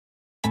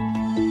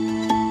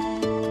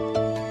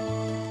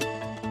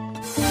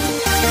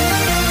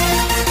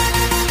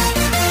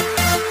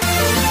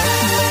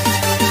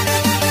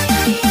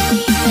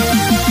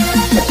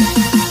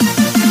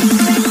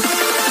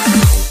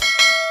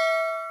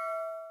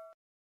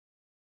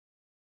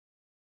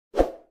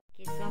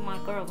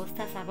ফ্ৰকৰ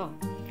অৱস্থা চাব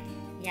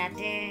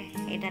ইয়াতে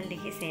এডাল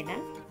দেখিছে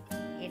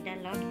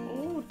এডালত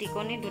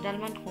টিকনি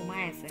দুডালমান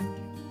সোমাই আছে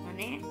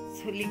মানে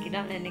চুলি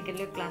কিডাল এনেকৈ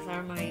লৈ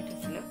ক্লাছাৰ মাৰি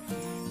থৈছিলোঁ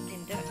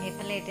কিন্তু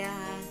এইফালে এতিয়া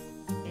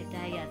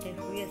ইয়াতে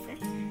শুই আছে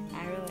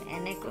আৰু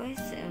এনেকৈ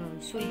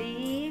চুলি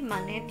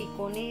মানে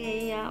টিকনি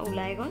এয়া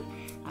ওলাই গ'ল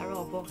আৰু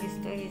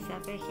অৱশিষ্ট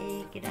হিচাপে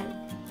সেইকেইডাল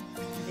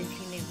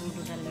যিখিনি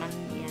দুডালমান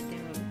ইয়াতে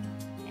ৰ'ল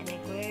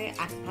এনেকৈ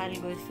আগফাল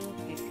গৈছোঁ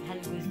পিছফাল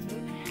গৈছোঁ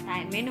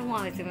টাইমেই নোহোৱা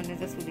হৈছে মানে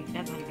যে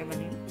চুলিকেইটা ভালকৈ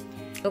বান্ধিম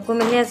চকু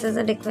মেলি আছে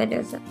যে দেখুৱাই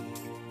দিছে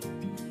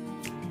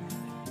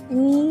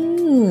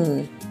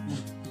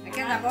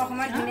যাবৰ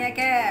সময়ত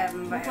ধুনীয়াকৈ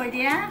কৈ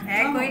দিয়া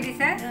কৰি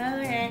দিছে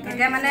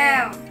এতিয়া মানে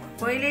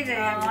কৰিলে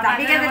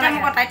যাবিকে যেতিয়া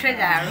মোক কটাই থৈ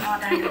যায় আৰু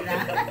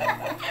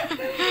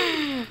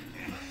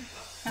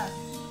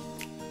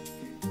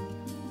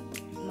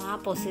মা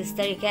 25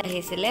 তাৰিখে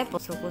আহিছিলে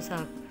চকু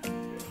চাওক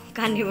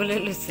কান্দিবলৈ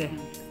লৈছে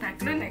তাক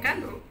লৈ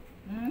নেকান্দো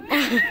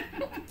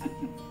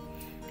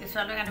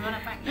কেঁচুৱালৈ কান্দিব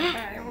নাপায়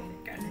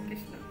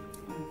কৃষ্ণ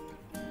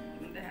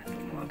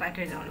কটাই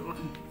থৈ যাওঁ ৰ'ব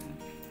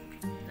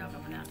যাওক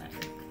আপুনি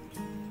আটাইছে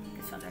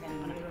কেঁচুৱালৈ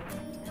কান্দিব নাপায়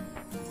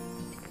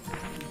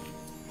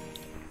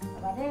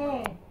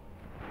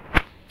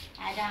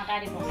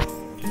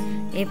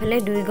এইফালে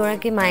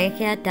দুইগৰাকী মায়ে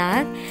সেয়া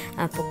তাক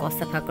পোক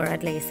চাফা কৰাত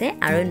লাগিছে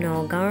আৰু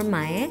নগাঁৱৰ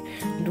মায়ে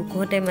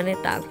দুখতে মানে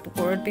তাক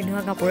পোকৰত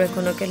পিন্ধোৱা কাপোৰ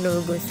এখনকে লৈ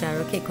গৈছে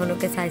আৰু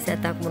সেইখনকে চাইছে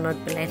তাক মনত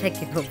পেলাই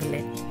থাকিব বোলে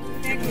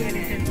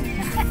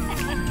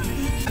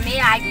আমি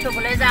আইক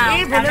থ'বলৈ যাওঁ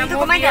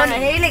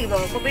হেৰি লাগিব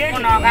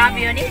নগাঁও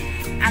বিয়নী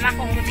আমাৰ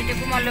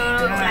সংগতিটোকো মই লৈ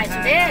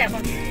ওলাইছোঁ দেই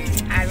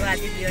আৰু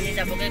আজি বিয়নী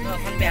যাবগৈ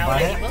ঘৰখন বেয়াও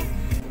লাগিব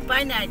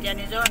উপায় নাই এতিয়া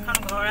নিজৰ এখন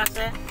ঘৰ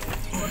আছে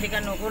গতিকে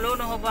নগ'লেও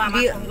নহ'ব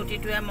আমাৰ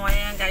সংগতিটোৱে মই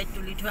গাড়ীত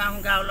তুলি থৈ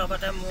আহোঁগৈ আৰু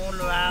লগতে মোৰ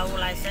ল'ৰাও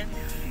ওলাইছে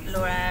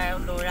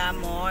ল'ৰা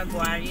মই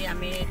বোৱাৰী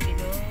আমি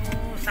তিনিও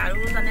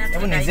চাৰিওজনে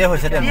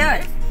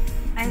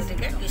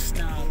গতিকে কৃষ্ণ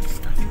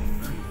কৃষ্ণ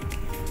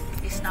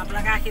কৃষ্ণ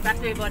আপোনালোকে আশীৰ্বাদ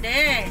কৰিব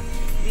দেই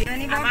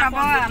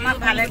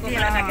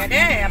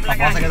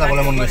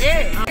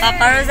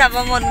পাপাৰো যাব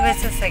মন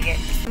গৈছে চাগে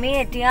আমি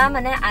এতিয়া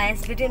মানে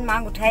ISBTত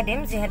মাক উঠাই দিম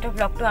যিহেতু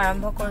ব্লগটো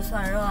আৰম্ভ কৰিছোঁ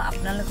আৰু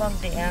আপোনালোকক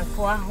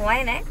খোৱা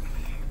হোৱাই নাই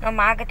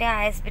মাক এতিয়া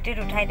ISBTত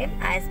উঠাই দিম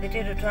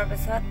ISBTত উঠোৱাৰ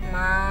পিছত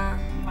মা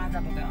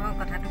যাবগৈ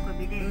কথাটো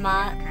কবি দেই মা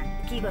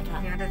কি কথা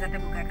সিহঁতে যাতে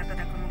বোকা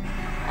খাটত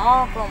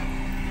ক'ম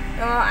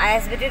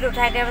ISBTত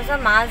উঠাই দিয়াৰ পিছত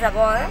মা যাব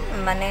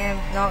মানে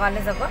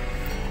নগাঁৱলৈ যাব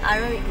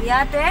আৰু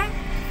ইয়াতে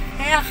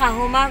সেয়া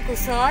শাহুমাৰ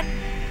কোচত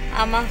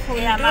আমাৰ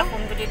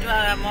সোণগুটিটো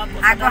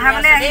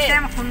আগবঢ়াবলৈ আহিছে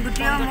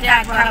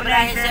আগবঢ়াবলৈ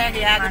আহিছে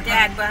হীৰা গুটি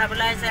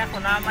আগবঢ়াবলৈ আহিছে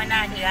সোণৰ মইনা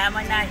হীৰা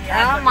মইনা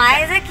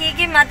মায়ে যে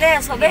কি মাতে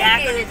চবে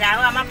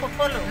যাওঁ আমাৰ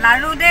ফফলো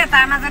লাৰু দেই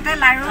তাৰ মাজতে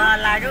লাৰু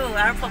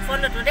আৰু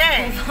ফফলোটো দেই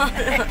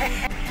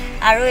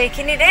আৰু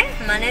এইখিনিতে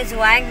মানে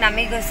জোৱাইক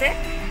নামি গৈছে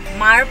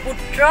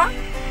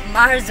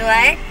মাৰ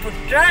জোৱাইক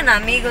পুত্ৰ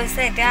নামি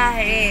গৈছে এতিয়া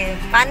হেৰি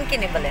পাণ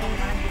কিনিবলৈ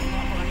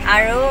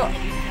আৰু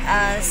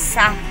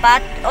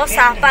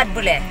চাহপাত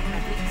বোলে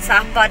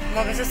চাহপাত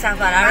মই কৈছোঁ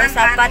চাহপাত আৰু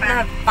চাহপাত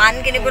নহয় পাণ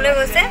কিনিবলৈ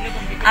গৈছে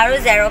আৰু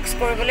জেৰক্স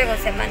কৰিবলৈ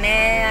গৈছে মানে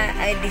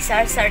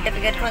ডিচাৰ্জ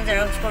চাৰ্টিফিকেটখন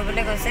জেৰক্স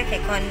কৰিবলৈ গৈছে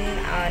সেইখন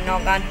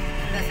নগাঁৱত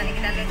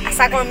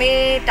আশাকৰ্মী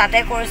তাতে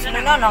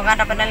কৰিছিলোঁ নগাঁৱত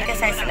আপোনালোকে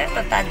চাইছিলে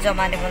তো তাত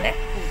জমা দিবলৈ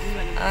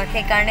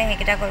সেইকাৰণে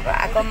সেইকেইটা কৰিব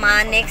আকৌ মা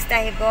নেক্সট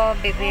আহিব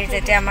বেবীৰ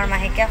যেতিয়া আমাৰ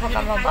মাহেকীয়া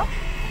সকাম হ'ব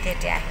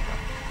তেতিয়া আহিব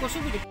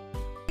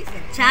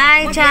চাই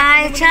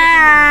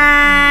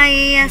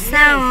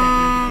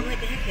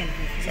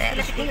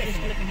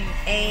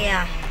এয়া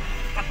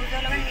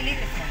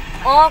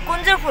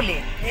কোনযোৰ ফুলি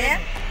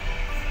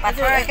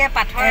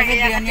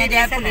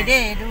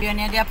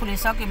বিয়নীয়া দিয়া ফুলি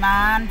চাওক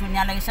ইমান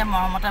ধুনীয়া লাগিছে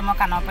মৰমতে মই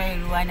কাণৰ পৰা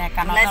এৰুৱাই নাই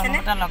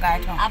কাণতে লগাই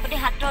থওঁ আপুনি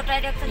হাতটো আঁতৰাই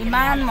দিয়ক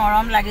ইমান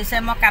মৰম লাগিছে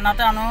মই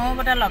কাণতে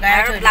অনবৰতে লগাই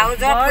থৈ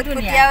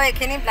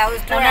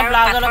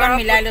ব্লাউজৰ লগত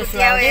মিলাই লৈছোঁ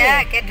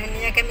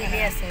ধুনীয়াকৈ মিলি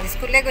আছে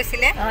স্কুল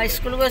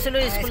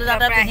গৈছিলোঁ স্কুল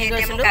যাওঁতে পিন্ধি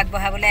গৈছিলোঁ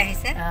আগবঢ়াবলৈ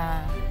আহিছে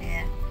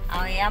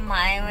আৰু এয়া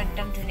মায়েও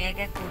একদম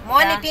ধুনীয়াকৈ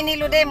মই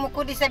নিপিন্ধিলোঁ দেই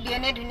মোকো দিছে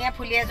বিয়নীয়ে ধুনীয়া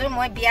ফুলি এযোৰ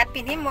মই বিয়াত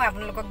পিন্ধিম মই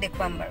আপোনালোকক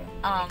দেখুৱাম বাৰু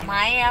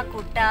মায়ে এয়া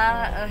কুৰ্তা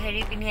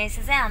হেৰি পিন্ধি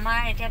আহিছে যে আমাৰ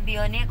এতিয়া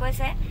বিয়নীয়ে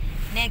কৈছে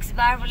নেক্সট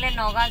বাৰ বোলে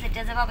নগাঁও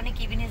যেতিয়া যাব আপুনি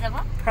কি পিন্ধি যাব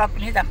ফ্ৰক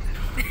পিন্ধি যাম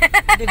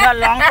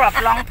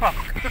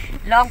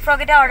লং ফ্ৰক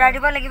এটা অৰ্ডাৰ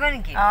দিব লাগিব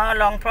নেকি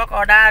লং ফ্ৰক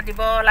অৰ্ডাৰ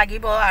দিব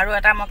লাগিব আৰু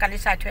এটা মই কালি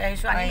চাই থৈ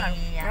আহিছোঁ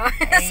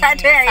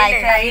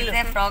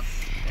ফ্ৰক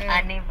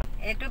আনিব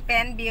এইটো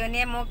পেণ্ট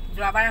বিয়নীয়ে মোক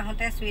যোৱাবাৰ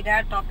আহোঁতে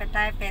চুইদাৰ টপ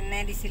এটা পেণ্টে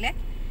দিছিলে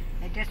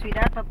এতিয়া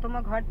চুইদাৰ টপটো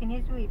মই ঘৰত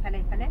পিন্ধিছোঁ ইফালে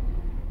সিফালে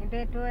কিন্তু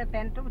এইটো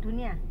পেণ্টটো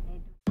ধুনীয়া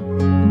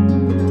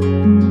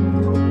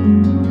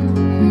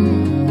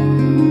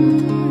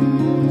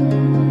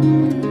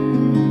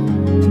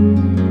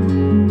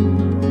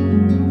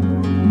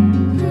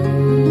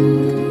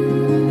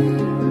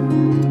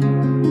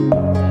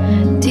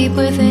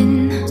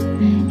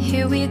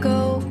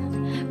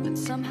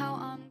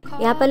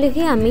ইয়াৰ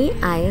পালেহি আমি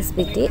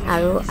ISBT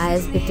আৰু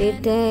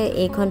ISBTত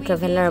এইখন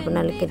ট্ৰেভেলাৰ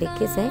আপোনালোকে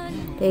দেখিছে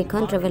তো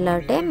এইখন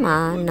ট্ৰেভেলাৰতে মা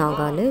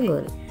নগাঁৱলৈ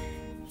গ'ল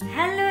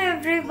hello'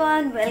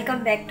 everyone welcome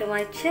back to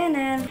my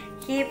channel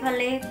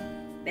সেইফালে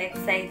বেক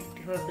সাইড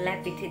হৈ পেলাই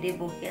পিঠি দি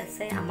বহি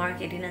আছে আমাৰ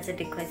কেদিন আছে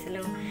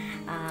দেখুৱাইছিলোঁ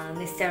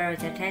মিষ্টাৰ আৰু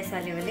জেঠাই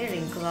ছোৱালী বুলি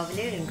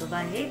ৰিংকুবা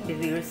আহি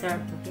বেবীৰ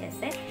ওচৰত বহি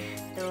আছে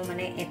তো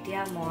মানে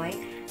এতিয়া মই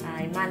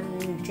ইমান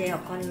যে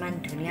অকণমান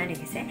ধুনীয়া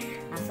দেখিছে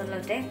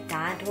আচলতে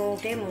গা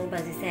ধোওঁতে মোৰ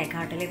বাজিছে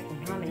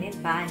 11:15 মিনিট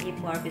বা আহি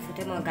পোৱাৰ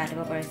পিছতে মই গা ধুব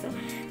পাৰিছোঁ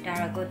তাৰ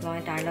আগত মই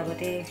তাৰ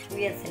লগতে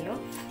শুই আছিলোঁ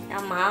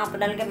মা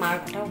আপোনালোকে মাৰ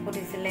কথাও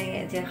সুধিছিলে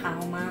যে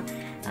শাহুমা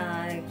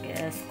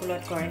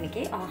স্কুলত কৰে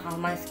নেকি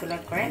শাহুমা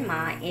স্কুলত কৰে মা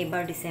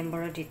এইবাৰ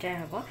ডিচেম্বৰত ৰিটায়াৰ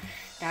হ'ব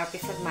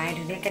তাৰপিছত মায়ে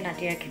ধুনীয়াকৈ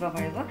নাতি ৰাখিব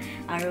পাৰিব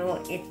আৰু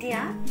এতিয়া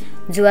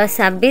যোৱা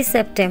 26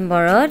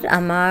 ছেপ্টেম্বৰত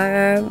আমাৰ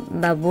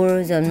বাবুৰ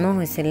জন্ম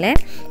হৈছিলে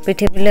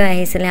পৃথিৱীলৈ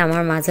আহিছিলে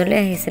আমাৰ মাজলৈ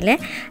আহিছিলে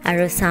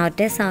আৰু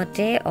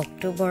চাওঁতে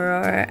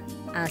অক্টোবৰৰ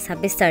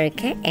 26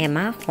 তাৰিখে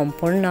এমাহ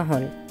সম্পূৰ্ণ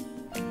হ'ল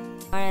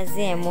আমাৰ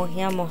আজি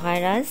এমহীয়া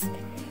মহাৰাজ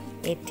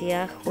এতিয়া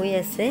শুই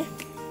আছে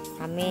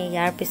আমি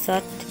ইয়াৰ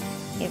পিছত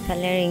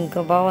এইফালে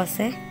ৰিংকুবাও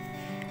আছে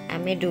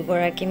আমি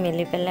দুগৰাকী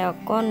মিলি পেলাই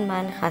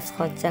অকণমান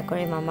সাজসজ্জা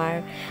কৰিম আমাৰ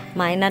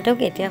মাইনাটোক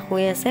এতিয়া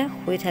শুই আছে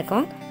শুই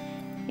থাকক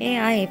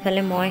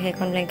এইফালে মই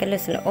সেইখন ব্লেংকেট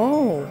লৈছিলোঁ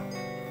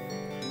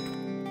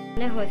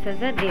হৈছে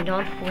যে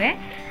দিনত শুৱে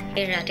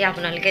এই ৰাতি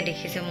আপোনালোকে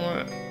দেখিছে মোৰ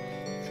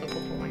চকু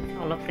সোমাইছে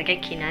অলপ চাগে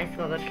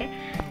ক্ষীণাইছোঁ আগতকৈ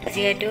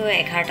যিহেতু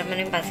 11টা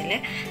মানে বাজিলে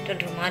তো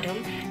ধুমাধুম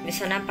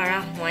বিচনা পাৰা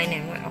হোৱাই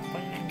নাই মই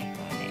অকণমান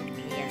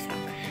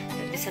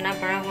বিচনা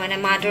পৰা হোৱা নাই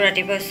মাটো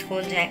ৰাতিপুৱা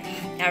স্কুল যায়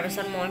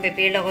তাৰপিছত মই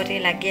বেবীৰ লগতে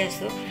লাগি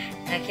আছোঁ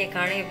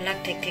সেইকাৰণে এইবিলাক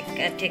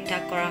ঠিক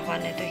ঠাক কৰা হোৱা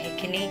নাই তো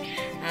সেইখিনি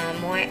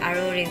মই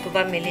আৰু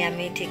ৰিংকুবা মিলি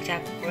আমি ঠিক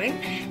ঠাক কৰিম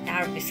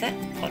তাৰপিছত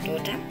ফটো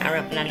উঠাম আৰু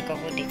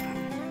আপোনালোককো দেখুৱাম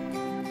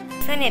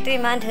এইটো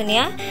ইমান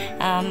ধুনীয়া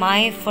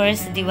মাই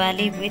ফাৰ্ষ্ট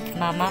দিৱালী উইথ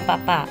মামা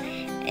পাপা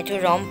এইটো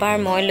ৰম্পাৰ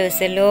মই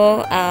লৈছিলোঁ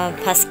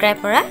ফাৰ্ষ্ট ক্ৰাইৰ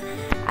পৰা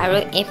আৰু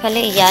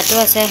এইফালে ইয়াতো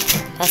আছে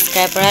ফাৰ্ষ্ট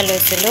ক্ৰাইৰ পৰা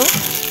লৈছিলোঁ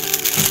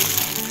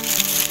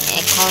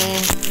এখন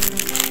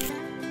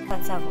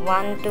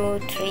 1 2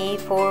 3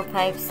 4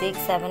 5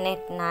 6 7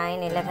 8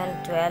 9 11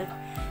 12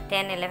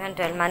 10 11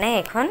 12 মানে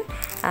এখন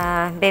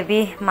বেবী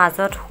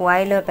মাজত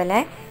শুৱাই লৈ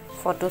পেলাই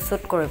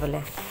ফটোশ্বুট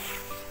কৰিবলৈ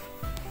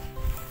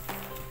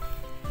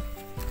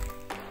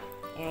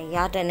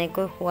ইয়াত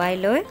এনেকৈ শুৱাই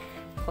লৈ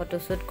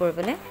ফটোশ্বুট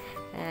কৰিবলৈ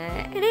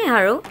এনেই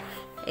আৰু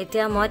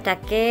এতিয়া মই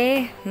তাকে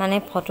মানে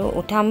ফটো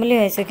উঠাম বুলি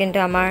ভাবিছোঁ কিন্তু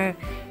আমাৰ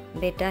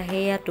বেটা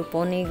সেয়া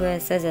টোপনি গৈ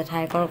আছে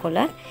জেঠাইকৰ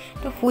কোলাত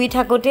তো শুই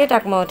থাকোঁতেই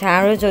তাক মই উঠাই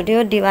আৰু যদিও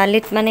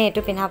দিৱালীত মানে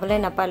এইটো পিন্ধাবলৈ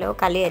নাপালেও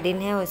কালি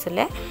এদিনহে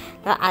হৈছিলে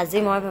তো আজি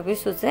মই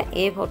ভাবিছোঁ যে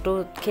এই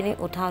ফটোখিনি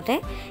উঠাওঁতে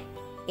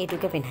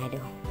এইটোকে পিন্ধাই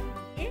দিওঁ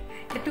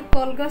এইটো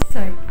কলগছ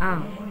হয়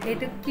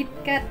এইটো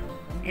কিটকাট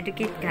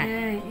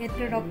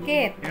এইটো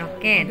ৰকেট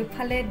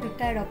দুফালে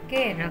দুটা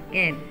ৰকেট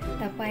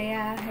তাৰপৰা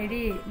এয়া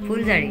হেৰি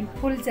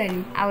ফুলজাৰি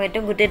আৰু এইটো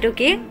গোটেইটো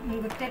কি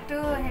গোটেইটো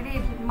হেৰি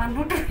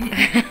মানুহটো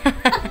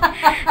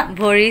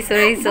ভৰি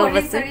চৰি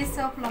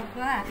চব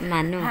লগোৱা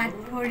মানুহ হাত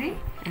ভৰি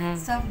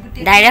সব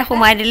গোটেই ডাইৰেক্ট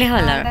সোমাই দিলে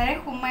হ'ল আৰু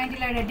ডাইৰেক্ট সোমাই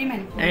দিলে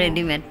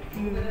ৰেডিমেড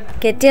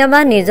কেতিয়াবা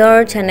নিজৰ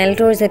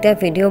চেনেলটোৰ যেতিয়া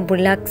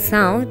ভিডিঅ'বিলাক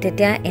চাওঁ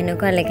তেতিয়া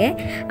এনেকুৱা লাগে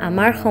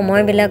আমাৰ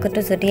সময়বিলাকতো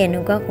যদি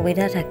এনেকুৱা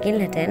সুবিধা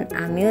থাকিলহেঁতেন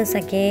আমিও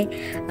চাগে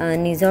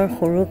নিজৰ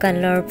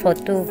সৰুকালৰ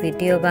ফটো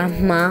ভিডিঅ' বা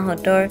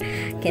মাহঁতৰ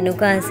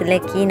কেনেকুৱা আছিলে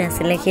কি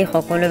নাছিলে সেই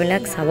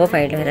সকলোবিলাক চাব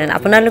পাৰিলোহেঁতেন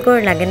আপোনালোকৰ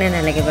লাগেনে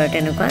নালাগে বাৰু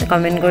তেনেকুৱা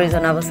কমেণ্ট কৰি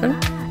জনাবচোন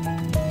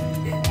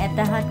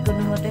এটা হাত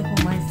কোনোমতে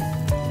সোমাইছে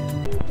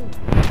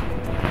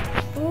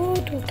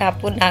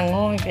কাপোৰ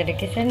ডাঙৰ হৈছে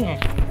দেখিছে নাই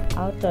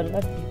আৰু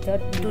তলত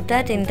ভিতৰত দুটা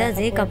তিনিটা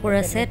যি কাপোৰ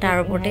আছে তাৰ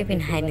ওপৰতে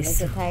পিন্ধাই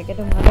দিছোঁ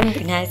ঠাইকেতো মই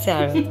পিন্ধাইছে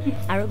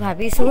আৰু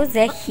ভাবিছোঁ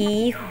যে সি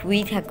শুই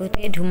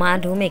থাকোঁতে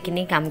ধুমাধুম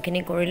এইখিনি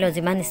কামখিনি কৰি লওঁ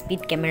যিমান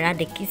স্পীড কেমেৰা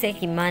দেখিছে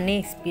সিমানেই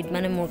স্পীড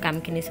মানে মোৰ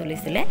কামখিনি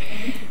চলিছিলে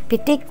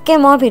পিটিককৈ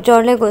মই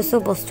ভিতৰলৈ গৈছোঁ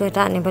বস্তু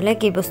এটা আনিবলৈ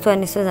কি বস্তু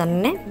আনিছোঁ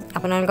জানেনে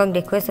আপোনালোকক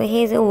দেখুৱাইছোঁ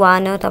সেই যে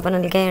ৱানত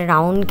আপোনালোকে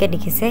ৰাউণ্ডকৈ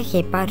দেখিছে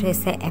সেই পাত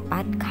হৈছে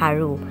এপাত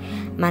খাৰু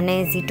মানে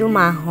যিটো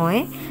মাহ হয়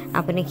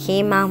আপুনি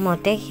সেই মাহ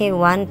মতে সেই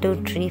 1 2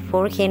 3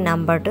 4 সেই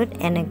নাম্বাৰটোত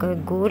এনেকৈ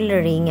গোল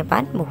ৰিং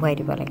এপাত বহুৱাই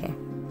দিব লাগে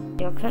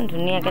দিয়কচোন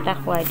ধুনীয়াকৈ এটা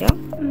খুৱাই দিয়ক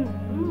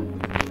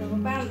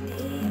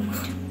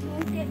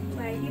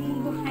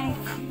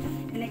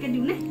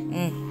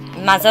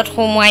মাজত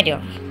সোমোৱাই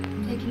দিয়ক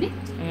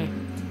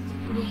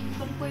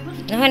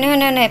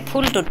নহয়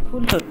ফুলটোত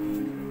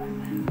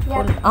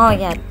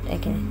ইয়াত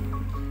এইখিনি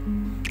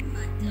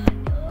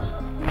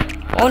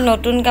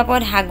নতুন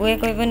কাপত হাগুৱে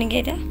কৰিব নেকি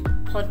এতিয়া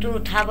ফটো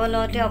উঠাব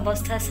লওঁতে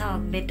অৱস্থা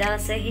চাওক বেটা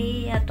আছে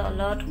সেয়া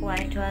তলত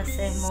শুৱাই থোৱা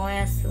আছে মই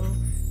আছোঁ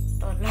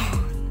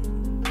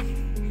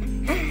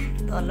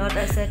তলত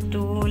আছে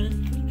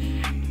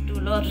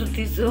টুলত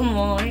উঠিছোঁ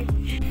মই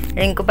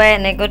ৰিংকুবাই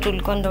এনেকৈ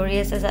টুলখন ধৰি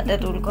আছে যাতে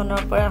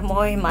টুলখনৰ পৰা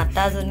মই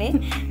মাতাজনী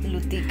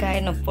লুটিকাই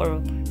নপৰোঁ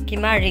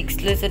কিমান ৰিক্স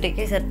লৈছোঁ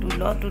দেখিছে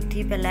টুলত উঠি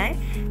পেলাই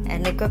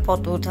এনেকৈ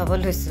ফটো উঠাব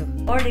লৈছোঁ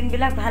আগৰ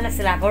দিনবিলাক ভাল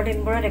আছিল আগৰ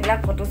দিনবোৰত এইবিলাক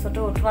ফটো চটো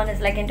উঠোৱা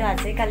নাছিলে কিন্তু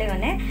আজিকালি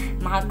মানে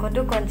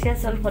মাকহঁতো কনচিয়াছ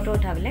হ'ল ফটো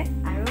উঠাবলৈ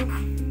আৰু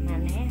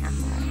মানে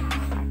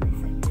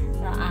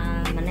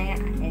মানে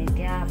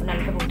এতিয়া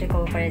আপোনালোকে বহুতে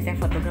ক'ব পাৰে যে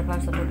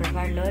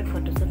ফটোগ্ৰাফাৰ লৈ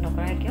ফটোশ্বুট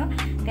নকৰা কিয়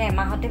এতিয়া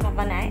এমাহতে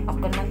ভাবা নাই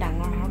অকণমান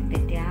ডাঙৰ হওক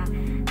তেতিয়া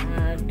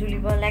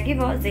তুলিব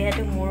লাগিব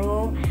যেহেতু মোৰো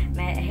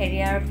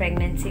হেৰিয়াৰ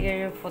প্ৰেগনেঞ্চিৰ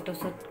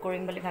ফটোশ্বুট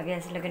কৰিম বুলি ভাবি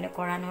আছিলোঁ কিন্তু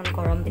কৰা নহ'ল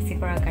গৰম বেছি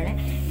কৰাৰ কাৰণে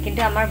কিন্তু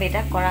আমাৰ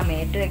বেটাক কৰামে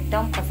এইটো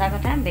একদম সঁচা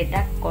কথা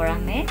বেটাক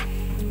কৰামে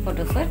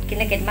ফটোশ্বুট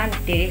কিন্তু কেইটামান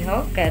দেৰি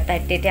হওক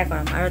তেতিয়া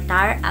কৰাম আৰু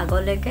তাৰ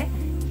আগলৈকে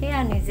সেয়া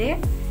নিজে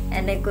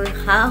এনেকৈ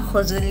সা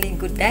সঁজুলি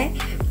গোটাই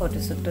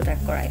ফটোশ্বুটটো তাক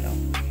কৰাই লওঁ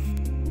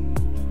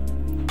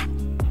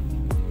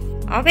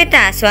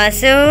বেটা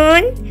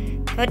চোৱাচোন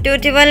ফটো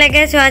উঠিব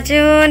লাগে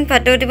চোৱাচোন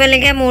ফটো উঠিব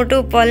লাগে মূৰটো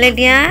ওপৰলৈ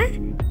দিয়া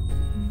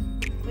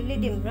খুলি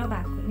দিম ৰ'বা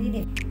খুলি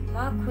দিম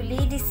মই খুলি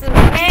দিছোঁ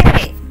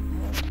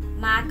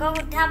মাকক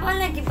উঠাব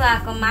লাগিব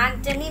আকৌ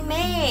মাকজনী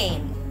মেইন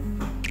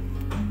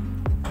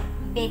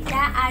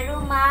বেটা আৰু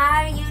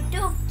মাৰ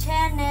ইউটিউব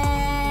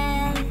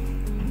চেনেল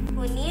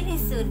শুনি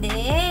দিছোঁ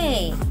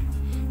দেই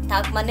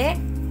তাক মানে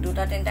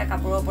 2-3টা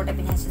কাপোৰৰ ওপৰতে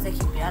পিন্ধাইছোঁ যে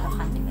সি বিৰাট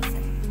অশান্তি পাইছে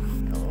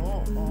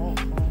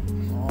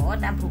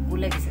তাৰ ভোকো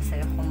লাগিছে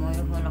চাগে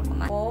সময়ো হ'ল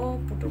অকণমান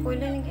ফটো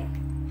কৰিলে নেকি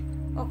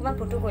অকণমান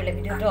ফটো কৰিলে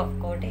ভিডিঅ'টো অফ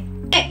কৰ দেই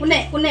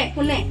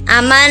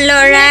আমাৰ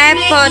ল'ৰাই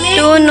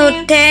ফটো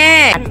নুঠে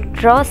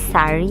মাত্ৰ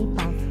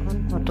 4-5খন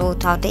ফটো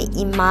উঠাওঁতে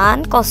ইমান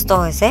কষ্ট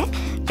হৈছে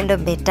কিন্তু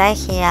বেটাই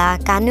সেয়া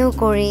কানো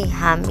কৰি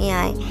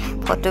হামিয়াই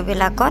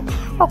ফটোবিলাকত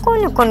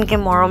অকণকৈ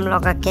মৰম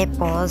লগাকৈ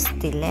পজ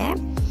দিলে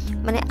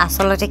মানে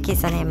আচলতে কি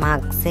জানে মাক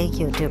যে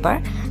ইউটিউবাৰ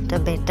তো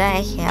বেটাই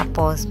সেয়া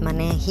পজ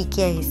মানে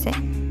শিকি আহিছে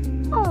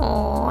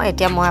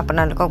এতিয়া মই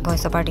আপোনালোকক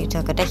ভইচ অভাৰ দি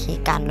থাকোঁতে সি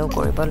কান্দো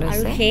কৰিব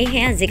লৈছে সেয়েহে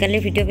আজিকালি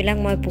ভিডিঅ'বিলাক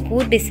মই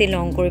বহুত বেছি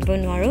লং কৰিব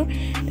নোৱাৰোঁ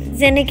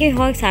যেনেকৈ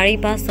হয়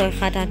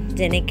 4-5-6-7-8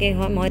 যেনেকৈ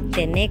হয় মই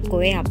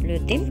তেনেকৈ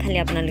আপলোড দিম খালি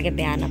আপোনালোকে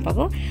বেয়া নাপাব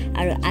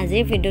আৰু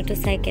আজিৰ ভিডিঅ'টো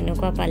চাই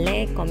কেনেকুৱা পালে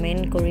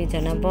কমেণ্ট কৰি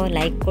জনাব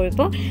লাইক কৰিব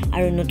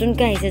আৰু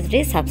নতুনকৈ আহিছে যদি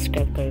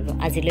ছাবস্ক্ৰাইব কৰিব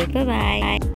আজিলৈ বাই